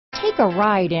Take a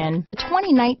ride in the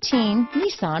 2019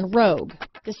 Nissan Rogue.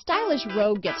 The stylish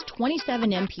Rogue gets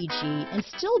 27 mpg and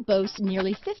still boasts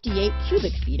nearly 58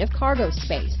 cubic feet of cargo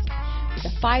space. With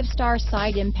a 5-star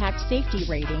side impact safety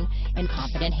rating and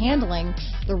confident handling,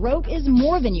 the Rogue is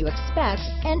more than you expect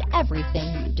and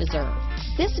everything you deserve.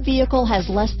 This vehicle has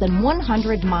less than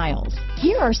 100 miles.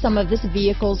 Here are some of this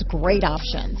vehicle's great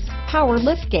options: power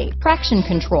liftgate, traction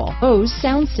control, Bose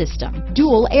sound system,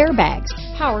 dual airbags,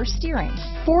 power steering,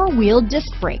 4-wheel disc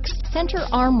brakes, center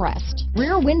armrest,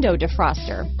 rear window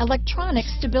defroster, electronic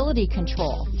stability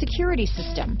control, security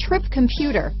system, trip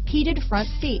computer, heated front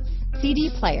seats, CD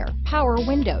player, power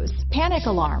windows, panic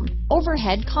alarm,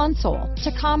 overhead console,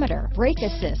 tachometer, brake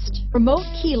assist, remote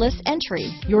keyless entry.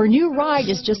 Your new ride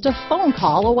is just a phone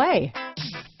call away.